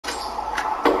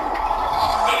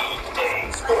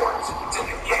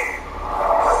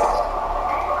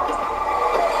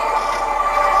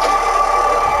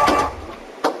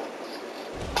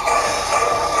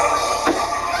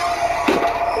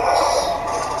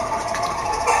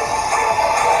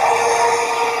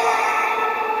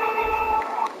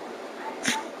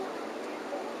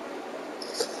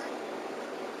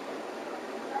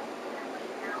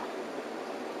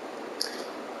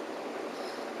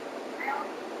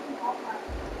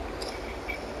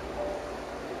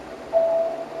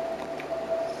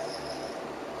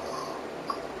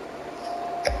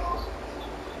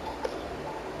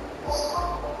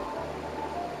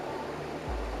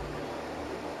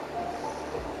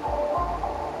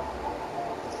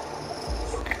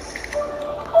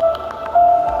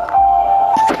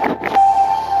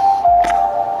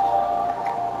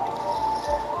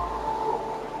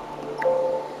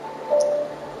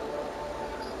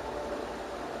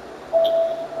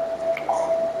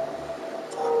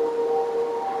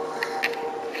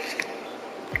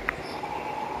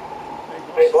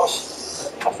Hey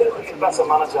boss, I think we can better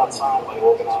manage our time by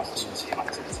organising some team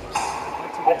activities.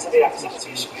 Head to the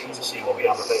activity screen to see what we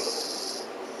have available.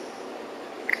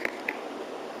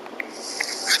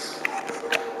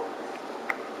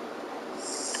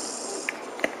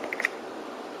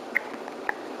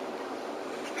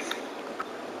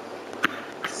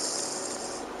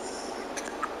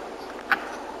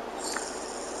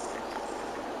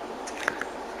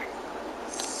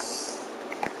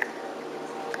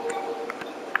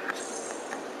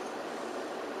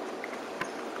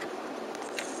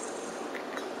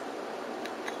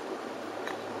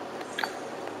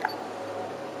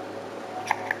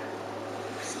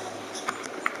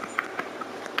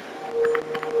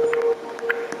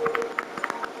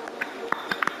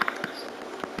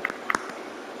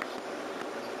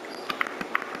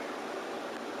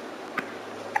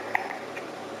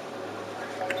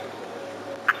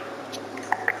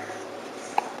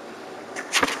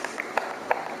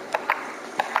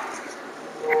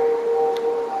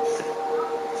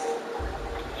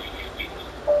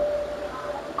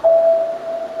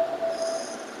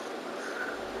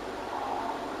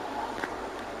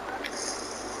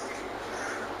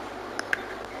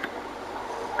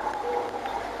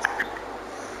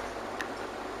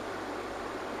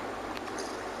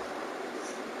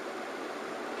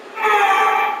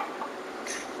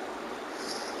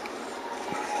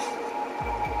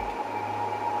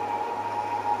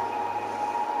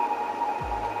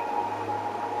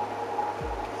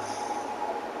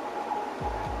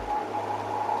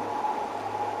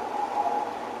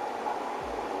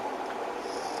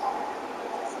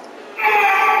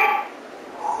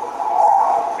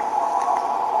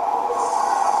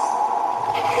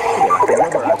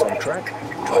 Rubber out on track.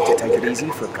 Try to take it easy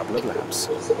for a couple of laps.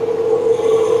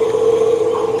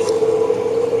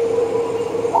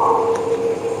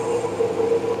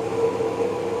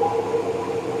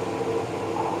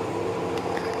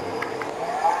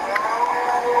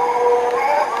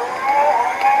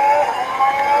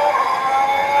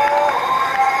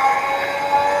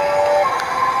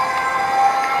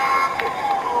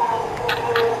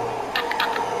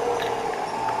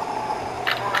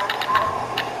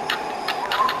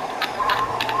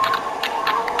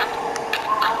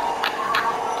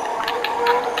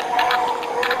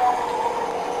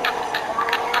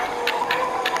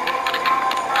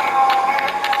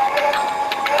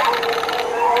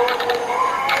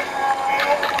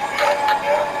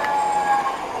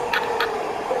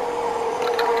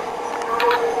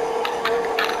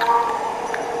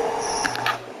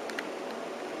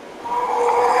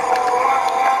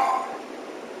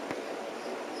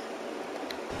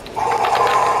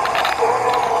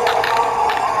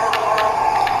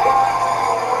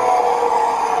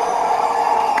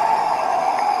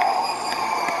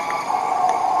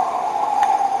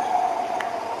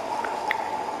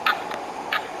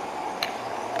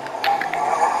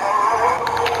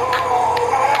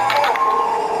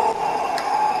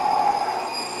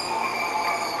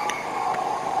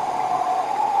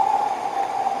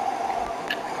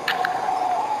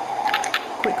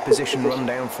 Position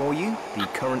rundown for you. The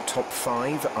current top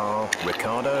 5 are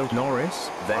Ricciardo, Norris,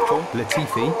 Vettel,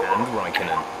 Latifi and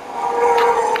Raikkonen.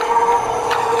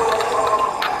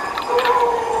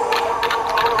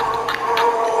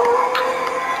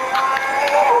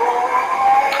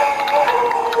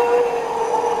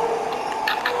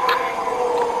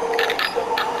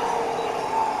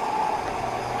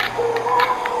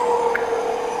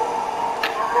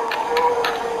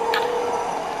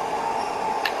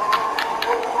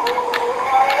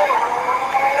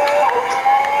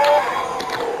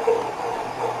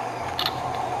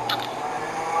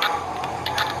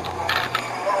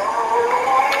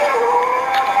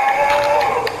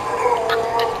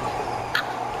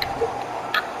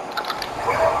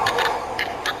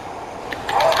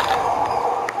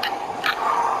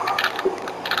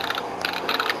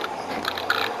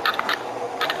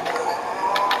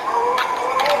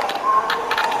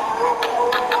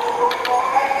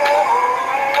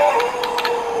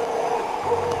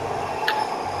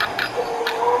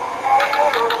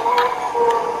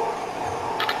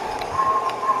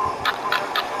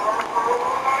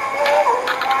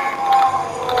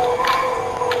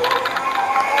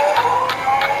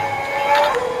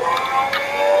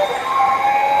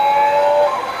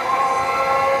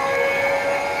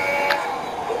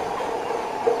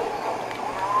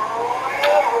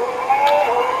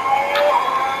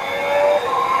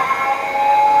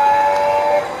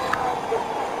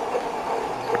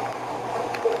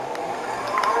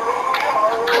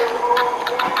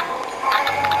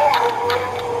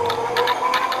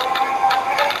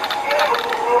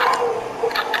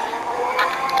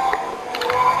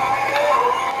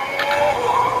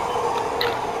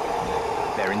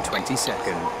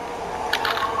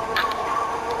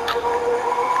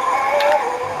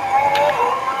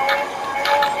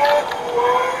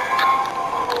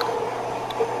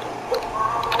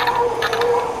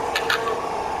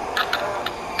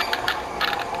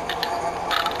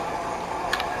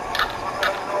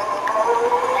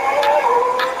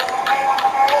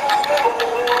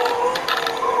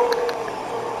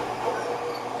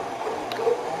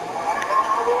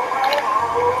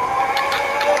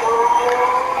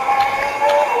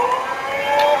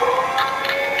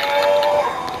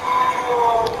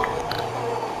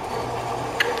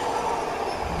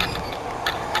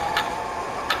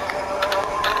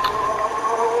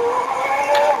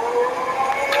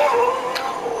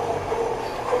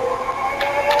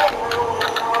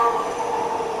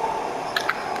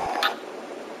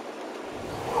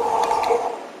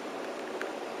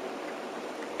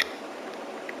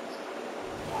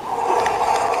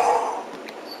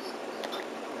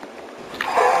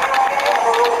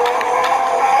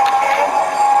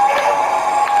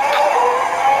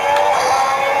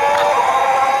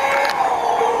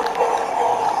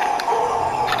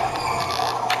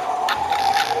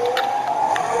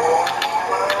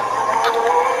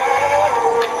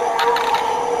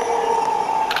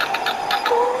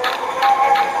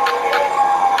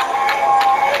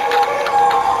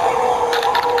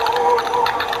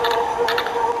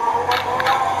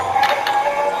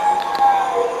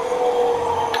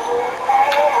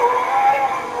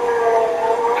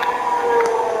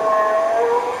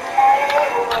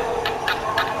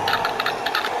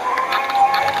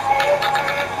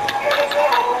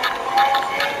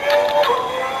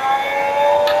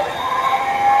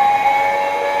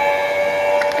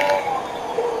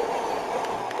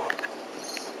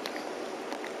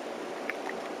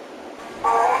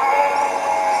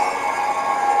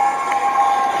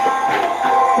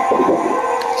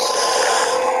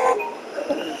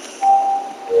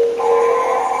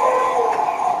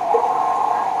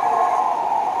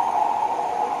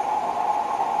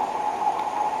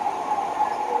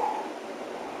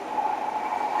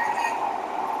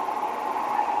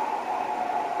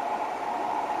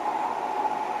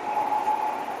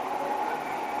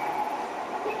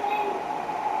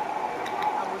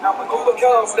 And with all the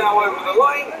cars now over the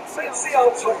line, let's see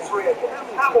our top three again.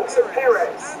 Hamilton,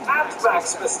 Perez, and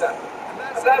Max Verstappen.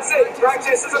 And that's it,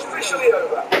 practice is officially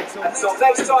over. Until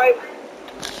next time,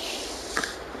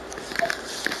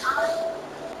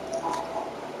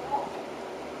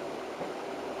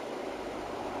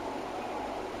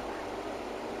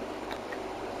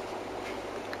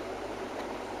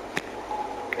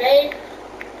 Three,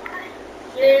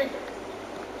 two,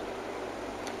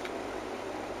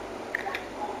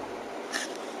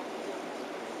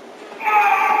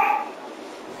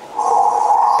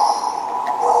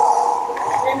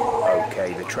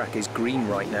 Okay, the track is green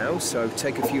right now, so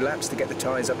take a few laps to get the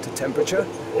tyres up to temperature.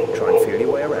 Try and feel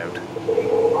your way around.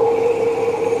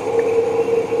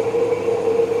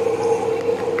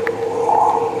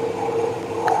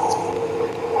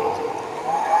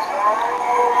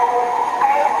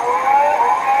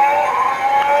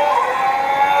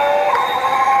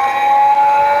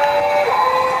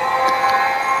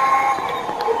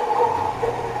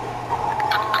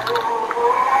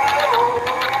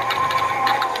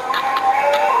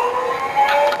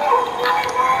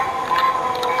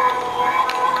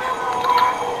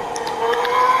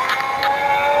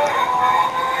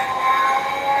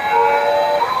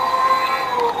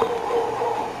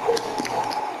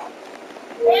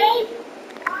 three.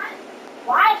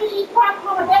 Why did he park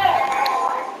over there?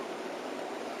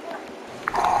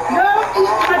 No, he's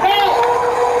over there.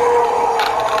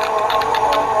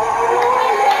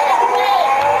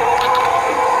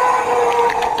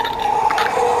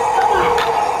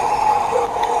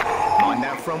 Mind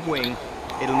that front wing.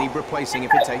 It'll need replacing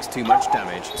if it takes too much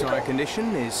damage. Tyre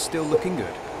condition is still looking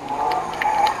good.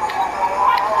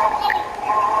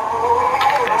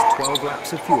 There's 12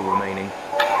 laps of fuel remaining.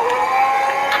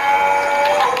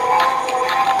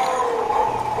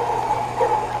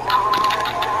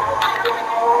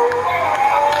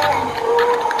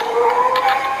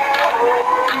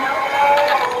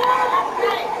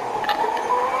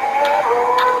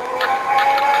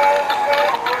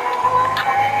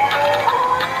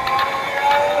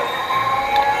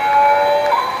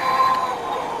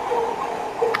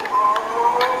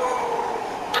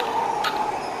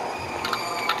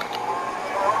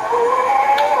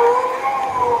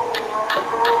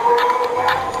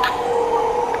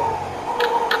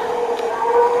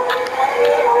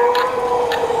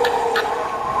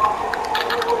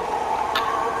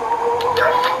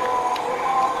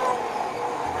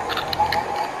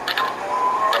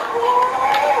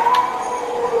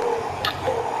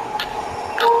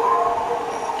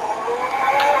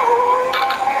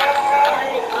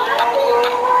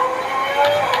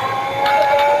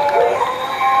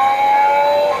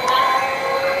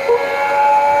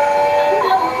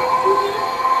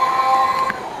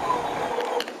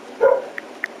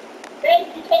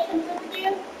 Did you take them with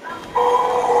you?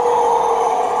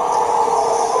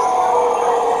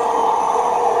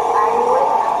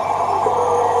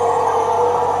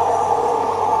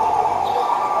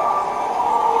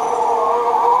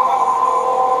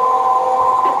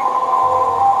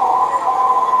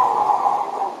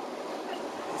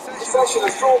 session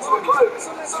is drawn to a close,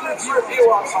 so let's review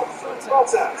our top three.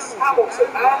 Bottas, Hamilton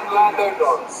and Lando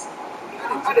Norris.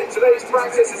 And if today's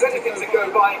practice is anything to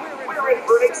go by, we're in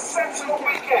for an exceptional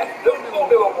weekend of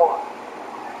Formula One.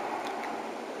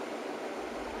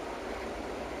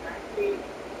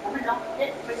 Coming up,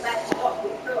 let's bring back to what we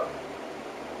took.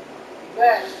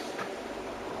 Good.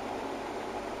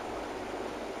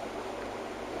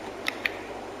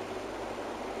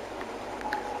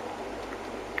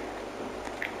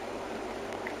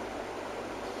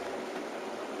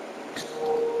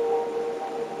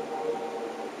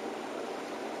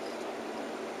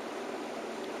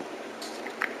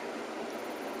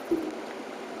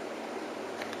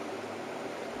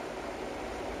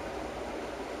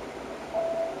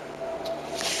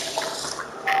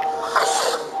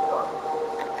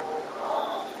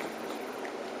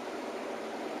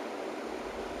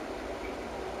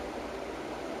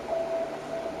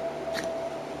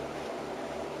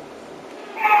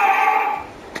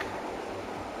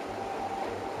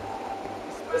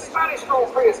 The Spanish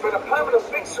Grand Prix has been a permanent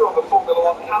fixture on the Formula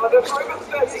One calendar for over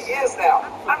 30 years now,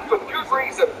 and for good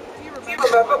reason. Do you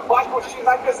remember Michael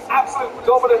Schumacher's absolute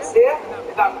dominance here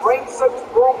in that rain-soaked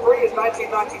Grand Prix in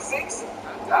 1996?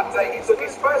 That day he took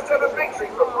his first ever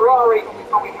victory for Ferrari,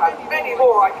 and we've had many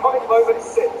more iconic moments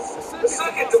since. The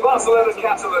Circuit de Barcelona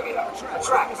Catalonia, a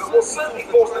track that will certainly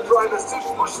force the drivers to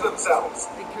push themselves.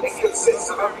 It consists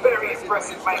of a very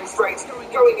impressive main straight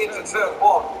going into turn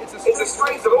 1. It's a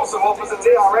straight that also offers a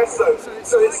DRS zone,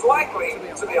 so it's likely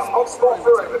to be a hotspot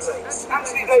for overtakes.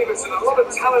 Anthony Davidson, a lot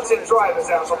of talented drivers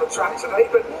out on the track today,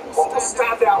 but what will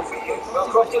stand out for you? Well,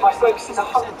 Crofty, my focus is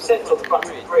 100% on the front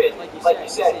of the grid. Like you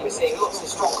said, we're seeing lots of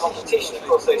strong competition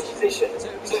across those positions,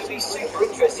 so it'll be super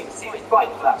interesting to see the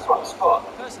fight for that front spot.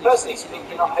 Personally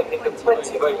speaking, I'm hoping for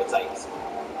plenty of overtakes.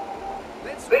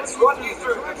 Let's run you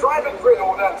through the driver grid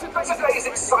order for today's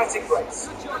exciting race.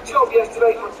 Good job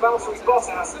yesterday from Valtteri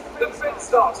Bottas. The fifth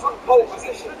starts from pole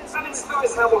position, and it's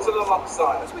Lewis Hamilton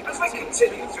alongside. As we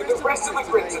continue through the rest of the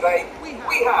grid today,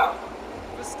 we have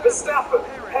Verstappen,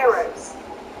 Perez,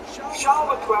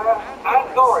 Charles Leclerc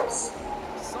and Norris,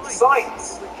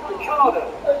 Sainz,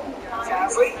 Ricciardo,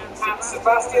 Gasly and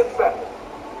Sebastian Vettel,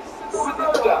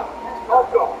 Tsunoda,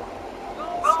 Ocon,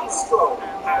 Lance Stroll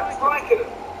and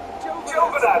Raikkonen,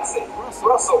 Giovinazzi,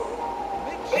 Russell,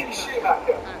 Mick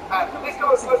Schumacher and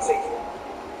Nicholas Latifi,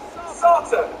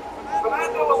 Sato,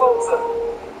 Fernando Alonso,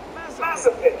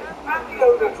 Mazepin and the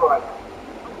owner driver.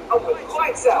 And with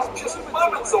lights out just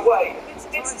moments away,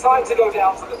 it's time to go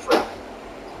down to the track.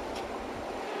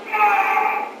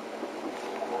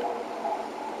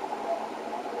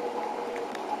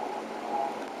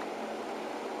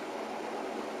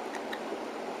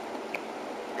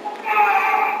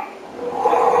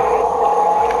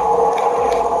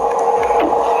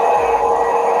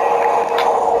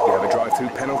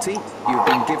 Penalty. You've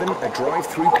been given a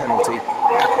drive-through penalty.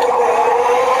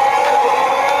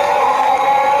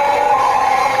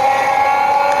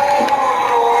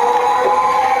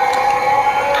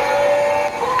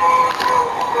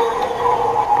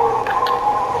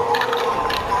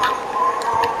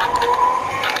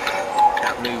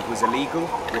 That move was illegal.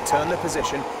 Return the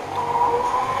position.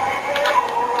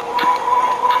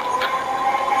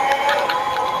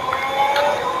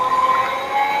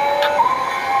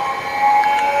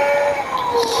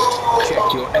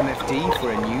 Check your MFD for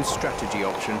a new strategy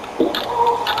option.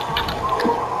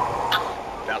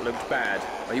 That looked bad.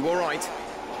 Are you all right?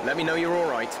 Let me know you're all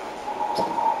right.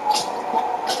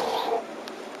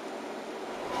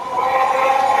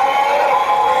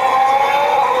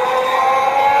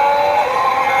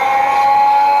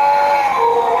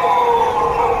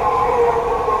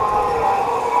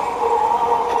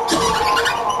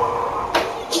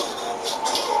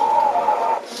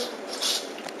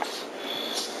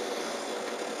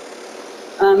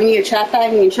 You need a trash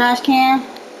bag in your trash can.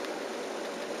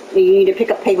 And you need to pick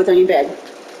up papers on your bed.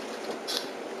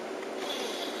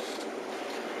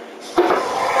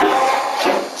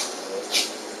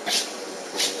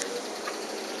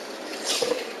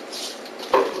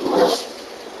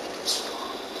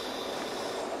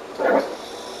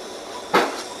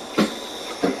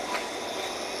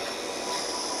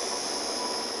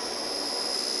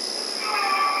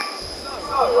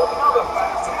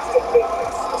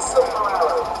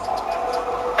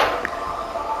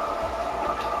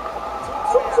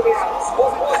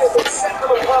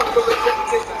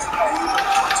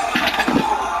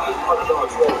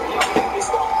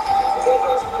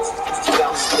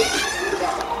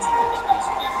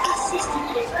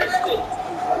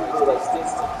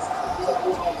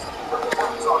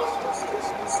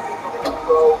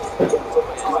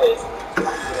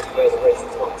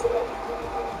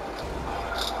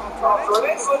 After an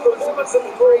excellent performance in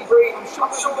the Grand Prix, I'm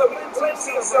sure there'll be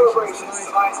plenty of celebrations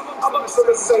tonight amongst the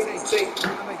Mercedes team,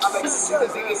 and they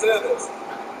certainly deserve it.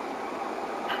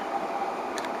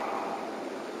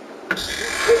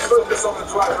 Let's focus on the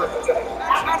driver of the day,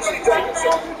 Anthony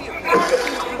Davidson.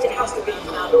 It has to be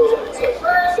Fernando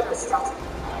Alonso. The strategy.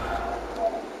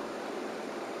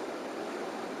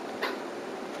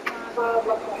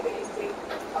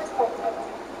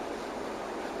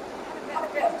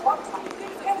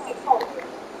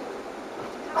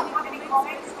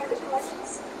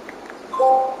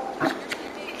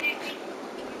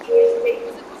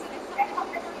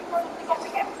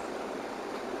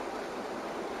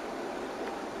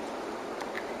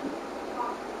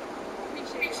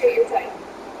 Appreciate your time.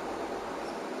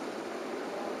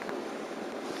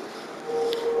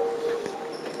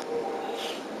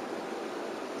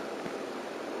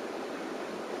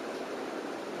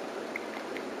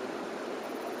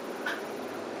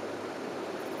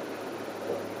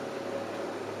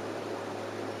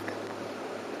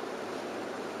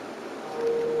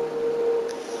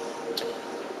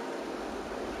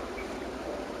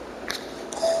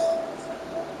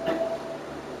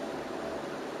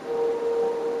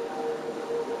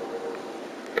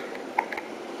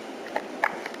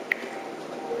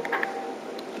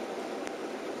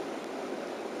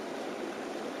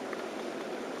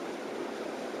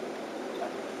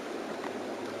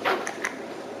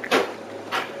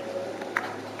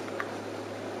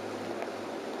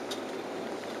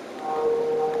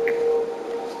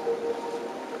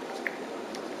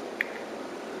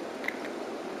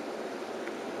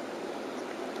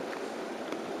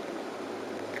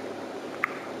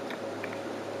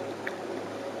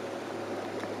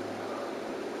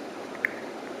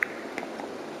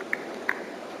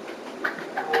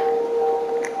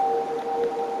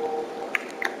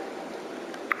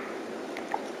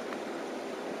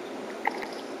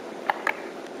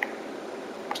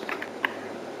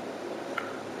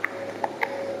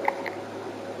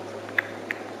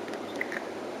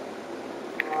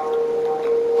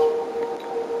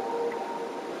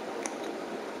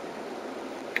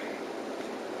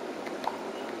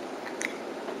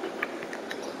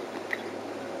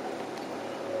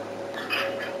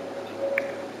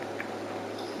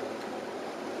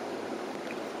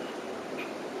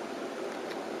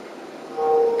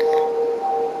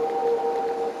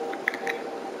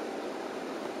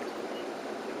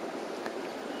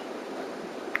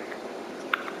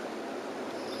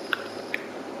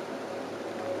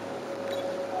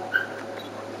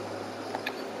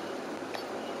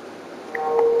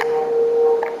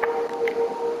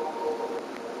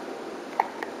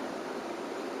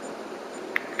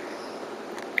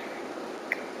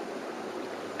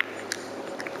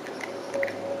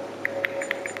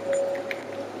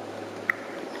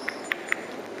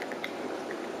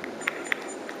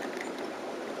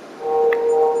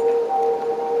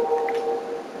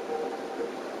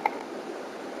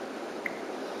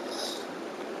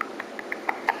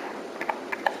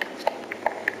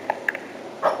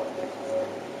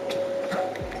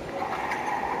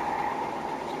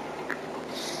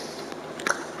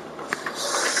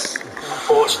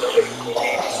 Unfortunately, we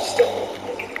need to step in and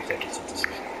make an executive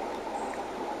decision.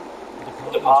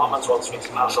 The department wants me to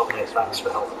pass on their thanks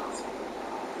for helping us.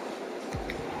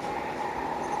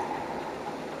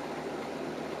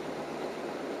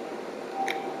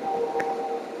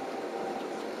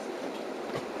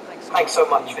 Thanks so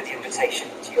much for the invitation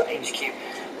to your HQ.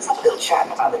 Let's have a little chat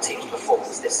about the team's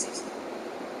performance this season.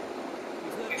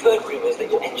 We've heard rumours that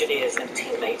your engineers and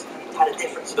teammates have had a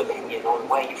difference of opinion on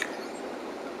wave.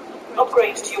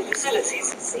 Upgrades to your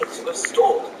facilities seem to have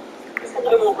stalled. Is there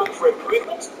no more room for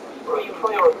improvement, or are you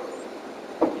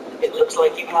prioritizing? It looks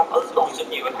like you have a lot of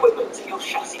new equipment to your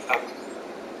chassis factory.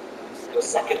 Your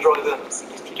second driver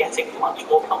seems to be getting much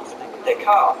more comfortable with their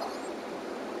car.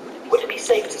 Would it be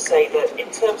safe to say that in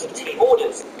terms of team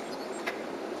orders?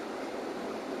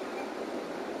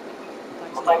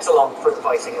 Well, thanks a lot for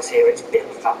inviting us here. It's been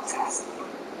fantastic.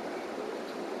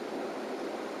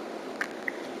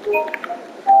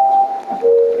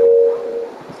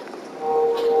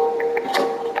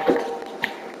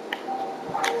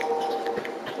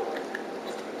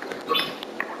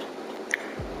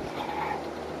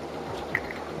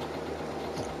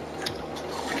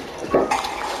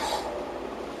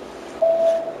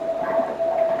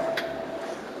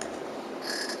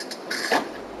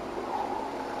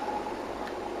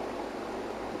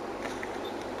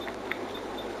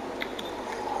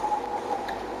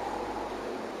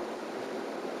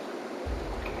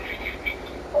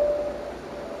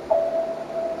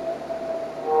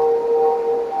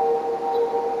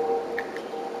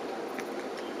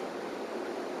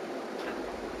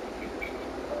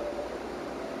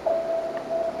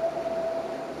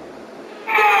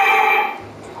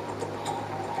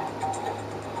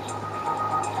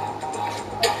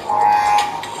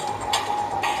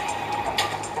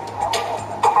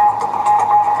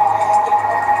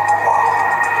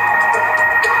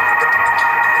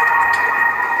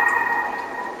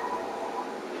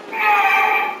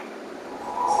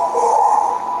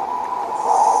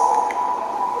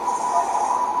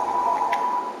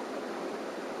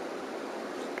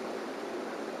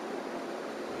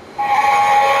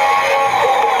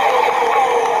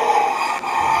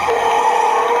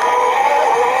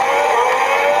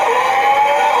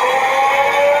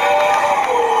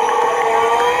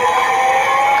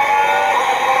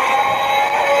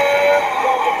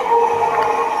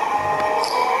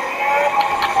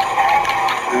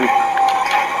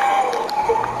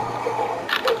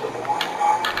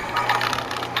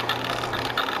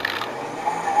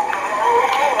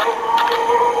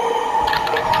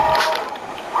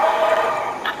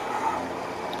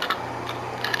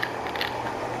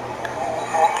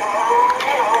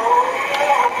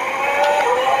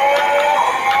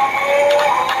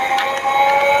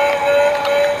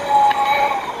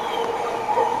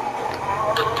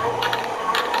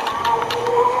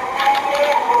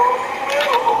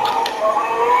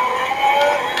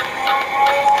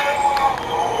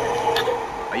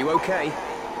 Okay,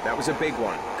 that was a big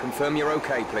one. Confirm you're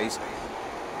okay, please.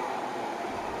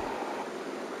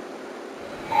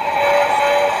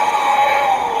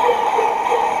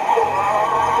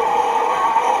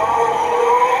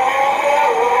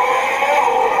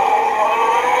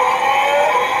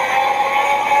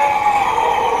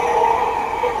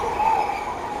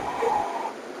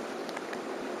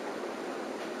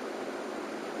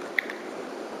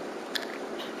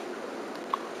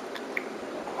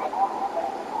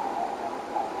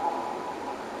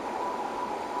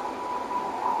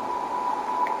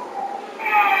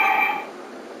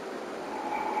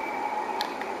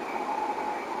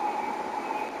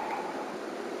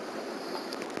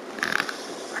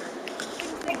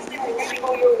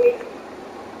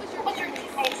 What's your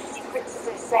teammate's secret to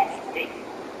success, Dick?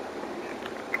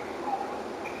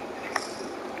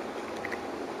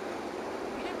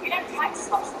 You don't practice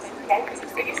much this weekend.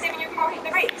 Are you saving your car in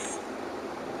the race?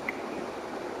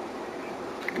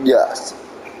 Yes.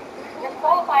 Your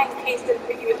qualifying case didn't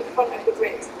put you at the front of the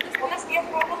grid. Will this be a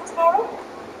problem tomorrow?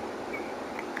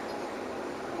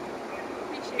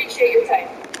 Appreciate your time.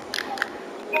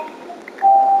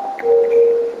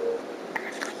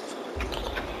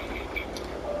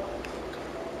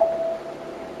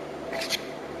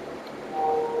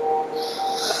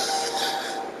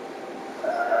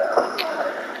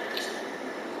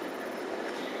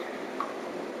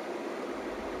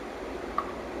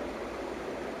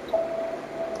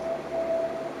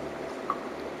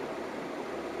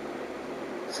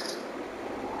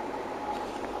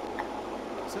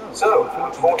 So,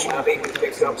 unfortunately, we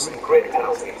picked up some grid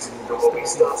penalties, and we'll be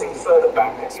starting further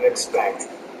back than you expect.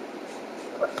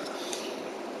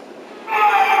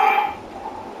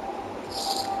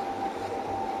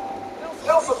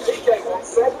 Nelson Piquet once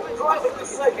said, driving the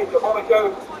circuit of Monaco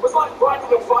was like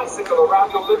riding a bicycle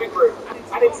around your living room.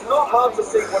 And it's not hard to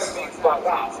see what he means by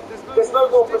that. There's no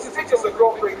more prestigious a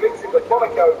Grand Prix victory than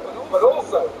Monaco, but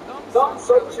also none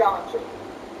so challenging.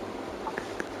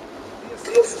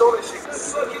 The astonishing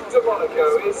Circuit de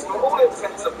Monaco is, for all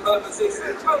intents and purposes,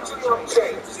 virtually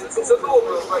unchanged since its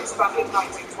inaugural race back in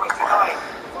 1929.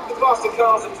 The faster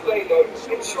cars of today, though,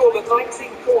 ensure that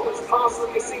 19 corners past the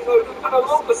casino and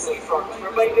along the seafront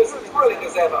remain as thrilling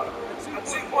as ever. A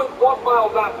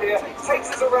 2.1-mile lap here takes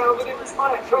us around an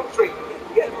entire country,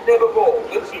 yet never more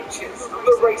than inches from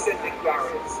the race-ending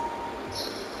barriers.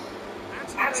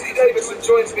 Anthony Davidson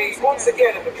joins me once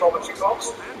again in the commentary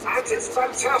box, and it's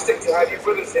fantastic to have you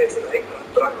with us here today.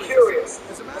 But I'm curious,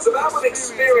 as a man with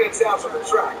experience out on the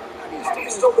track, how do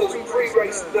you stop those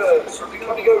pre-race nerves from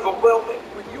becoming overwhelming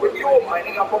when you're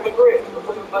lining up on the grid?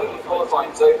 From the moment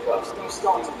qualifying's over, you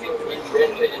start to feel the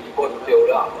adrenaline in your body build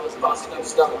up, plus in your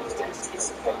stomach is to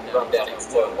anticipate the run down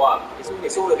into turn one.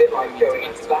 It's all a bit like going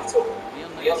into battle.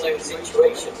 The unknown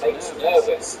situation makes you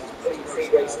nervous, but the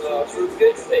pre-race nerves are a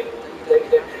good thing. You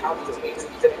don't have to meet, you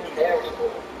don't care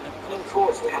anymore. And of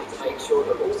course, you have to make sure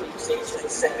that all the procedures are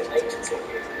second nature to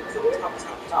you, so we're not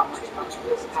taking up too much of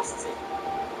your capacity.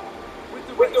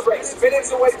 With the race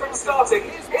minutes away from starting,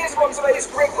 here's what today's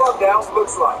grid rundown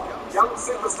looks like. Young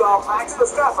superstar Max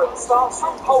Verstappen starts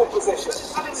from pole position,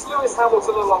 and it's Lewis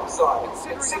Hamilton alongside.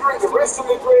 Considering the rest of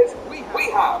the grid,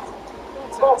 we have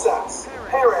Bottas,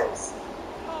 Perez,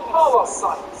 Carlos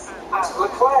Sainz, and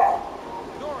Leclerc,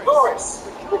 Norris,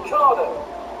 Ricciardo,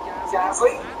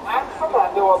 Gasly, and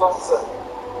Fernando Alonso,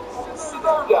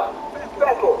 Tsunoda,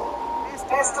 Vettel,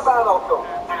 Esteban Ocon,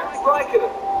 and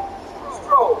Raikkonen,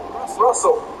 Stroll,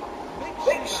 Russell,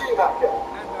 Mick Schumacher,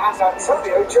 and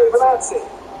Antonio Giovinazzi,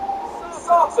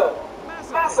 Sarto,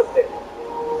 Mazepin,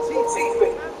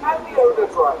 Latifi, and the owner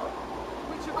driver.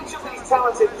 Which of these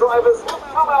talented drivers will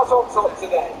come out on top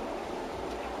today?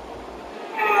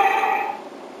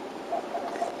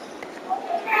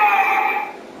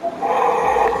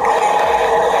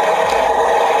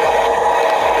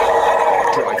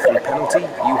 Drive-through penalty.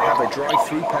 You have a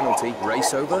drive-through penalty.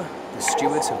 Race over. The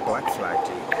stewards have black flagged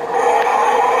you.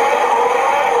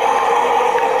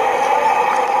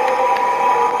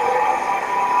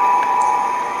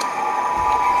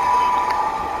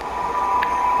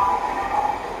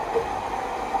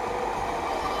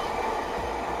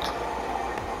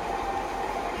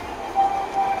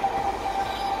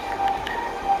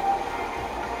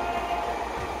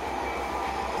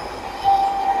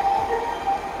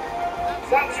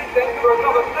 That's it then for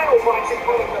another nail-biting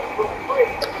Monaco Grand Prix.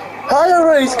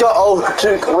 Henry's got all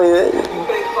to clear. To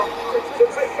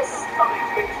take a stunning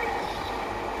victory.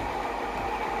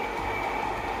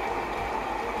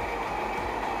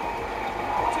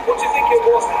 What do you think it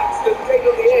was, Hans, that gave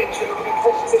them the edge over the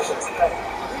competition today?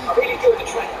 A really good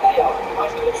track layout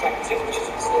combined with the track temperatures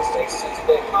and slow states suited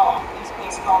their car.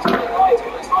 These cars were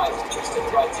reliable and tyres were just at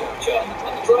the right temperature,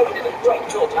 and the driver did a great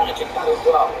job managing that as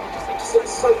well. It just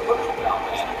looks so comfortable out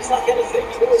there. It's like anything,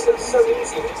 it always looks so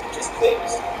easy when it's just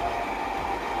fixed.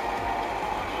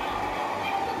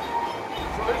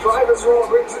 The drivers are en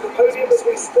route to the podium as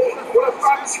we speak. What a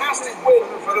fantastic win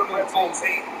for the Red Bull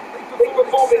team. They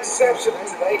performed exceptionally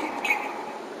today.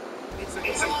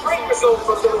 It's a great result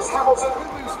for Lewis Hamilton,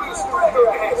 who moves further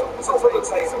ahead on the top of the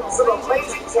table. Some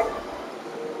amazing time.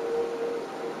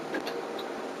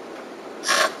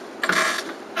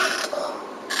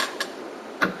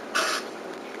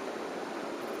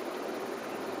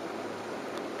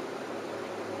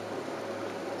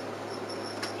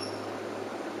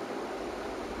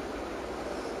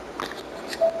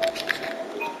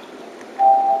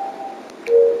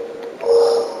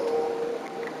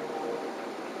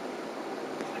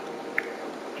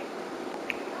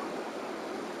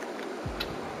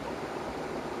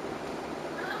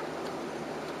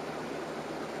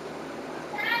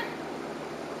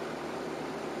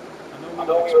 I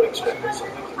know we were expecting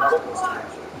something development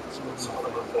but some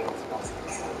of the things wasn't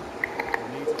the same.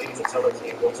 We need to tell the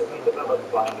team what's been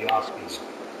developed by the RSPs.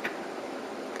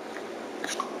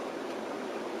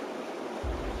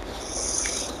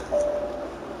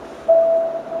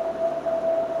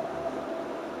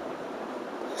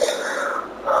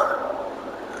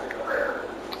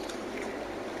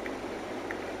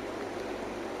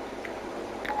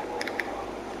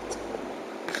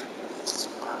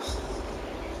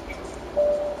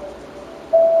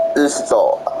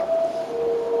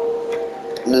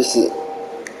 This is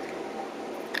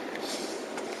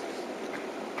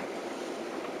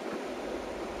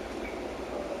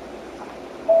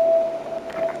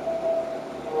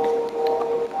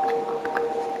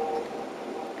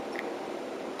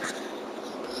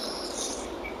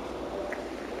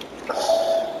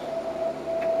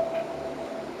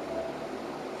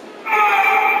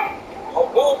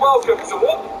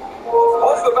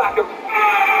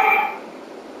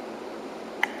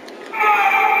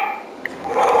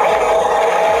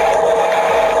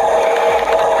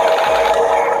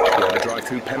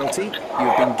drive-through penalty. You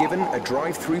have been given a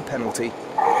drive-through penalty.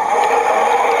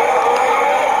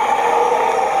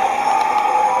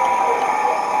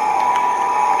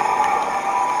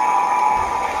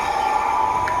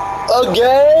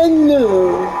 Again?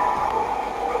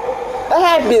 That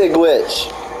had to be a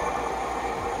glitch.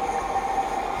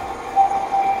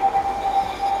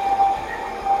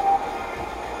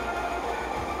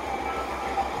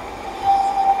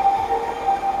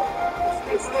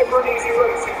 It's never an easy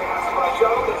race in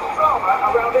Azerbaijan. There's drama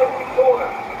around every corner.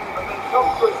 And they come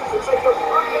through to take a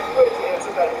brilliant win here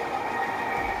today.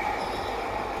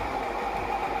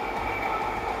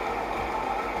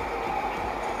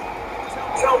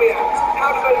 Tell me, Alex, how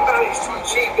did they manage to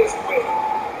achieve this win?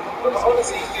 But I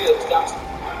honestly feel that's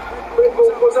Red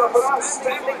Bull was up an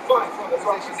outstanding fight from the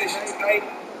front position today.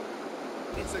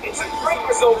 It's a great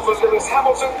result for Lewis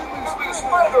Hamilton, who moves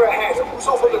further ahead at the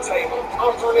top of the table.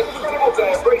 After an incredible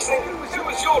day of racing, who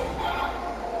was your...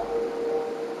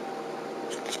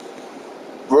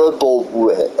 Red Bull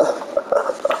win.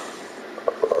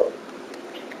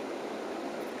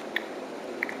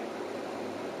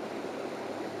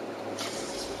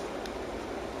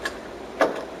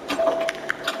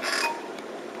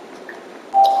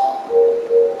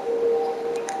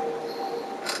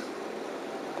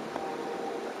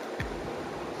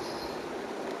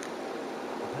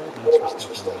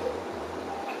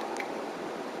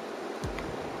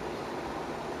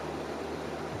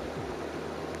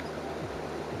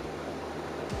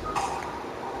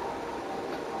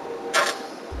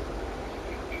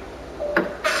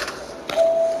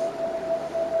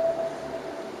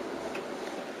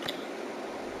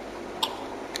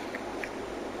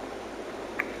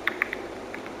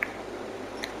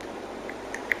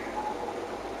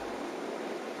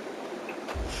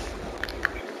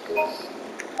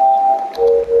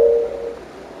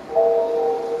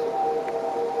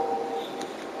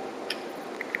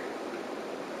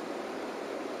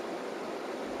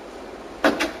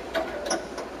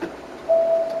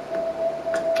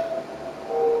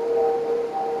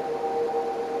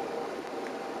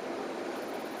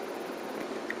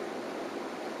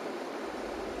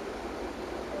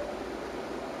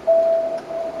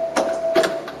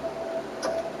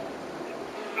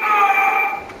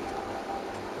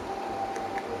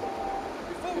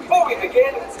 Before we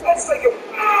begin, let's take a...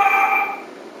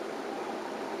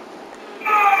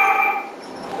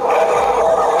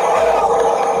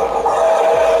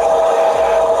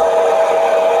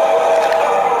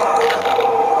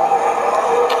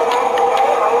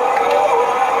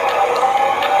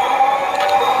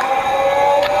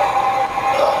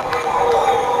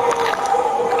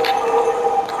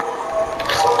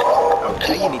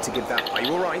 Okay, you need to give that. Are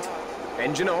you all right?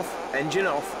 Engine off. Engine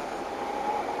off.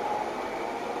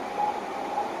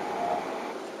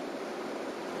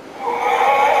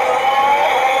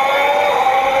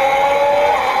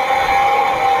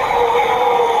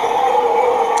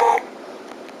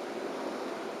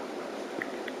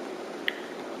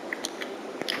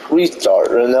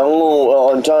 Restart, and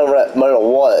I'm trying to wrap matter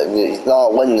what, he's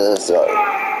not winning this one.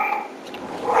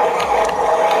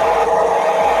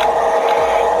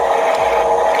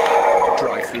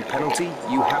 Drive-through penalty.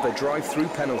 You have a drive-through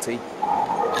penalty.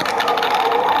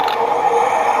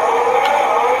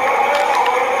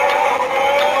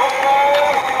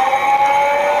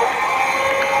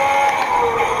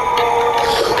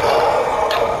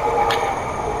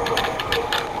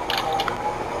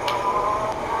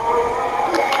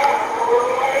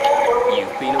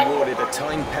 You've been awarded a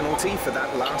time penalty for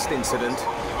that last incident.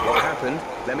 What happened?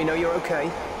 Let me know you're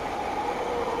okay.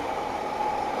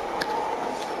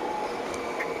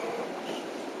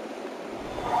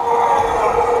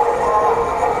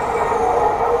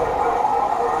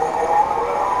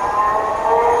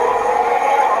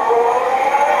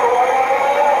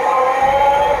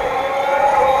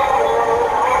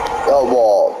 Oh,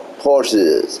 well, of course it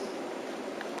is.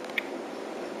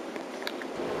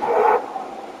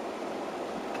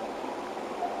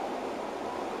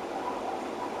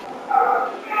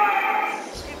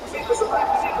 It was a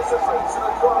magnificent race and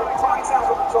a drive right out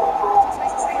of the top draw to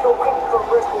take a win from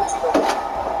Red Bull today.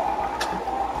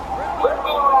 Red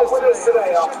Bull are our winners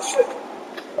today after shooting.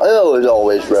 I know it's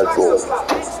always Red Bull.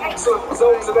 Excellent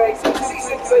result today.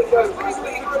 C6 take over as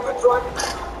leader of the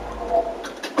drive.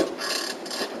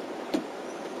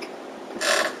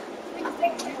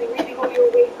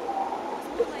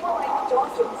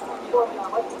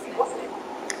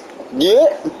 Yeah.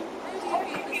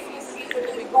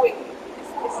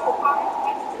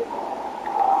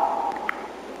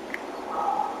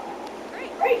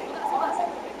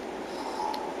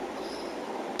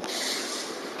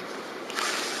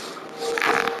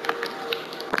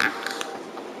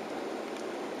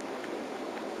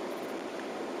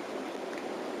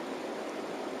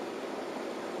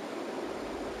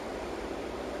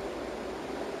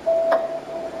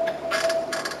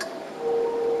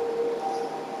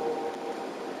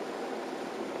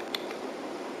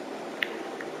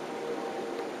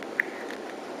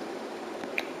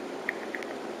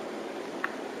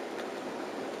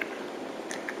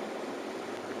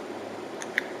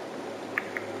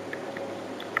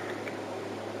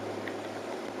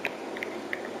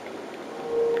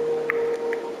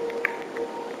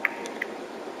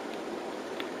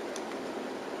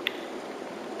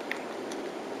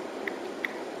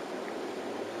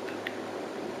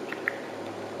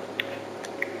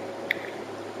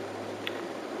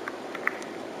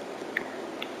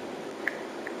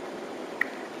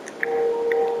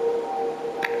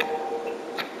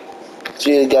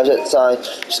 记得给我 sign,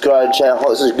 subscribe channel, 或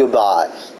者是 goodbye。